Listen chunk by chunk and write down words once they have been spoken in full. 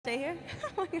Stay here? Oh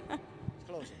my God.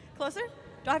 Closer. Closer?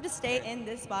 Do I have to stay in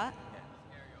this spot?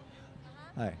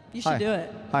 Hi. You should do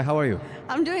it. Hi, how are you?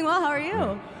 I'm doing well. How are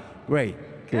you? Great.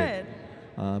 Good.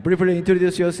 Briefly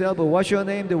introduce yourself. What's your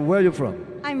name? Where are you from?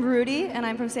 I'm Rudi, and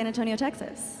I'm from San Antonio,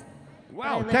 Texas.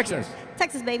 Wow, Texas. Here.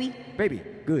 Texas, baby. Baby.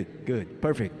 Good, good.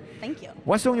 Perfect. Thank you.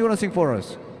 What song you want to sing for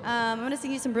us? I'm going to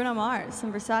sing you some Bruno Mars,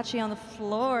 some Versace on the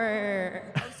floor.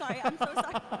 Oh, sorry. I'm so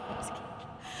sorry.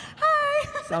 Hi.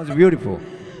 Sounds beautiful.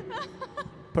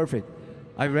 Perfect.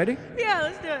 Are you ready? Yeah,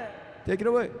 let's do it. Take it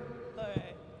away. All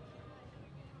right.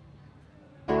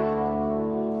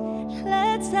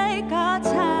 Let's take our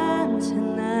time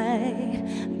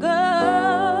tonight,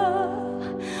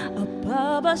 girl.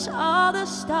 Above us, all the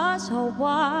stars are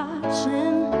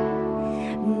watching.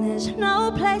 There's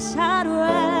no place I'd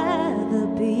rather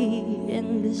be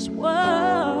in this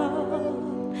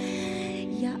world.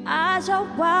 Your eyes are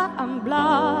what I'm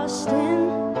lost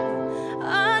in.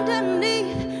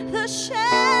 Underneath the chandelier,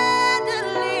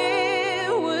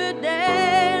 we're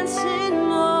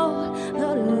dancing all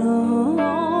alone.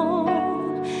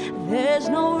 There's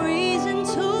no reason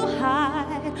to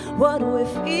hide what we're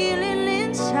feeling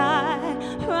inside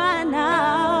right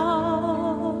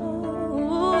now.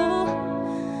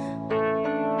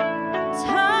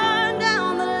 Turn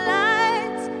down the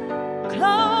lights,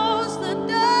 close the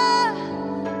door.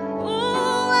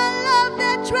 Ooh, I love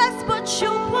that dress, but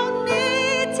you won't need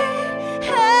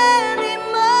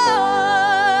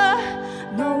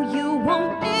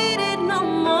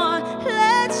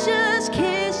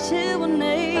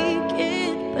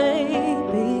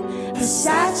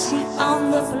Versace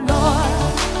on the floor.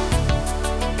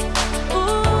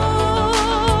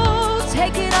 Ooh,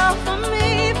 take it off for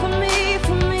me, for me,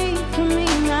 for me, for me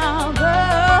now,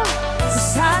 girl.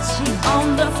 Versace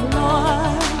on the floor.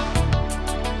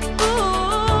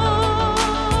 Ooh,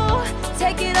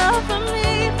 take it off for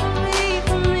me, for me,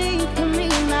 for me, for me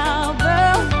now,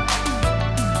 girl.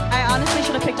 I honestly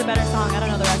should have picked a better song. I don't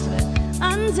know the rest of it.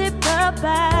 Unzip the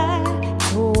bag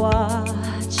to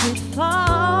watch it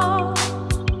fall,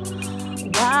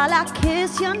 while I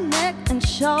kiss your neck and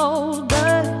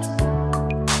shoulders.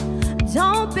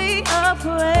 Don't be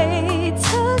afraid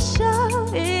to show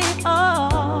it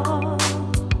all,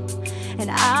 and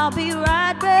I'll be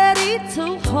right ready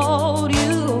to hold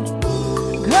you.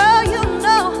 Girl, you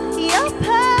know you're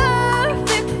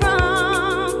perfect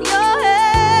from your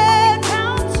head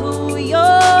down to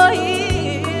your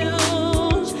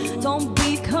heels. Don't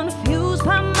be confused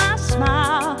by my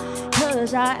smile,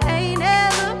 'cause I ain't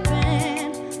ever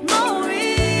been more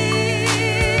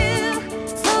real,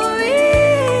 so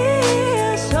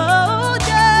real. So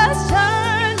just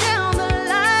turn down the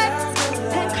lights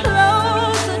and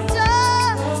close the door.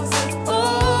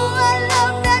 Ooh, I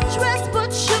love that dress,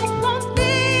 but you won't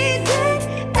need it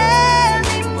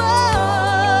anymore.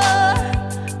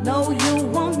 No, you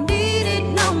won't need it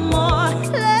no more.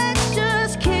 Let's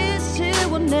just kiss till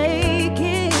we're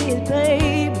naked,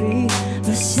 baby.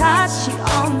 Versace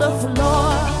on the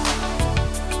floor.